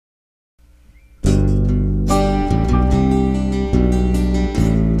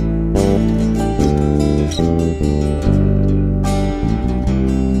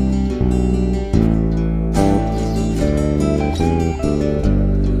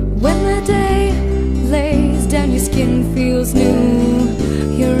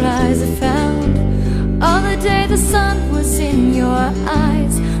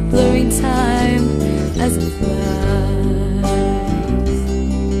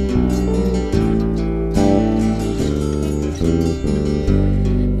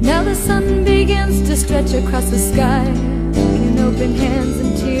stretch across the sky in open hands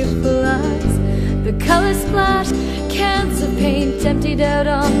and tearful eyes. The colors splash, cans of paint emptied out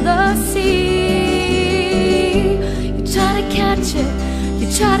on the sea. You try to catch it,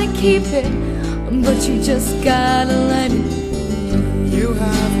 you try to keep it, but you just gotta let it. You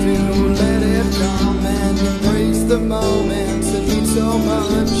have to let it come and embrace the moments that mean so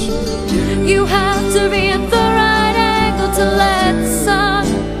much. You have to be at the right angle to let the sun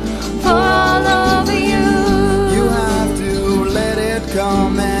pour all over you. You have to let it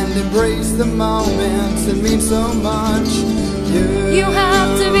come and embrace the moments that mean so much. You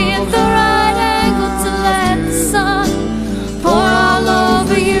have to be at the right angle to let the sun pour all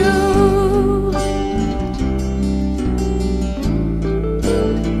over you.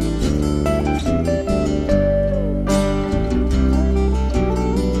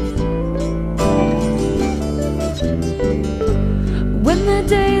 When the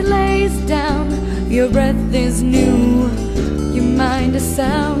day lays down, your breath is new, your mind a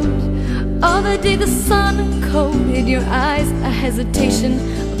sound. All the day the sun coated your eyes, a hesitation,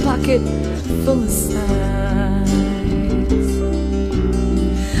 a pocket full of sighs.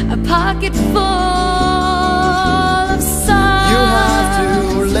 A pocket full of sighs. You have to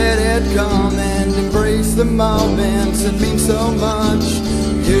let it come and embrace the moments that mean so much.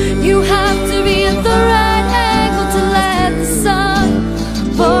 You have to be at the right angle to let the sun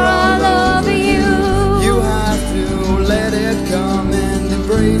pour all over you. You have to let it come and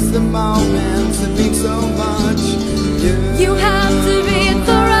embrace the moments that mean so much. You have to be at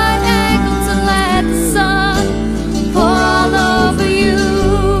the right angle to let the sun pour all over you.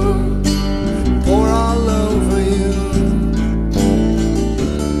 Pour all over you.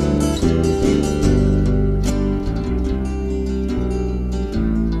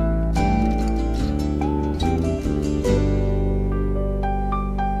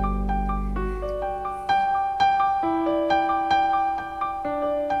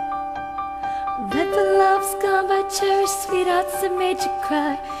 Red for love's gone by, cherished sweethearts that made you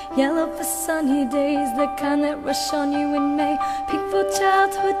cry. Yellow for sunny days, the kind that rush on you in May. Pink for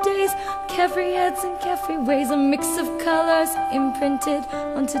childhood days, carefree heads and carefree ways. A mix of colors imprinted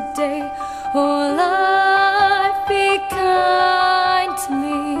on today. Oh, life, be kind to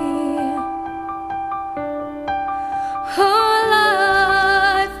me. Oh,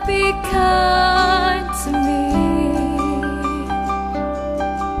 life, be kind to me.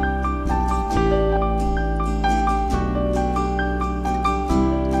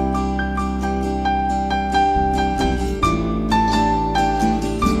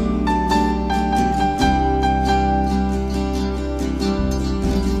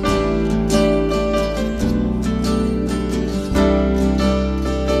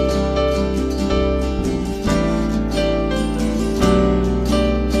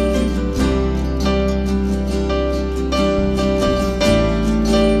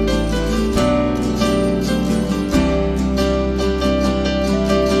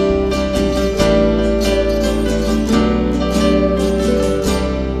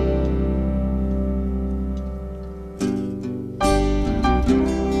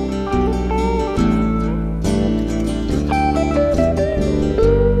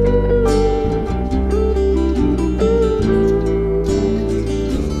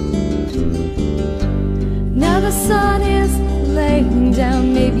 The sun is laying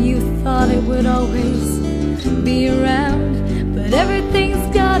down. Maybe you thought it would always be around, but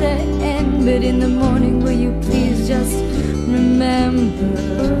everything's gotta end. But in the morning, will you please just remember,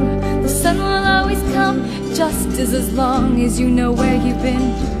 the sun will always come, just as long as you know where you've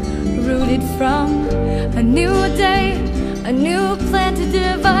been rooted from. A new day, a new plan to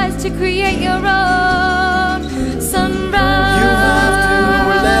devise to create your own sunrise. You have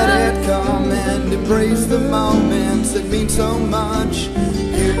to let it come and embrace the moments that mean so much.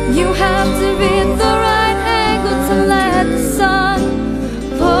 You have to be at the right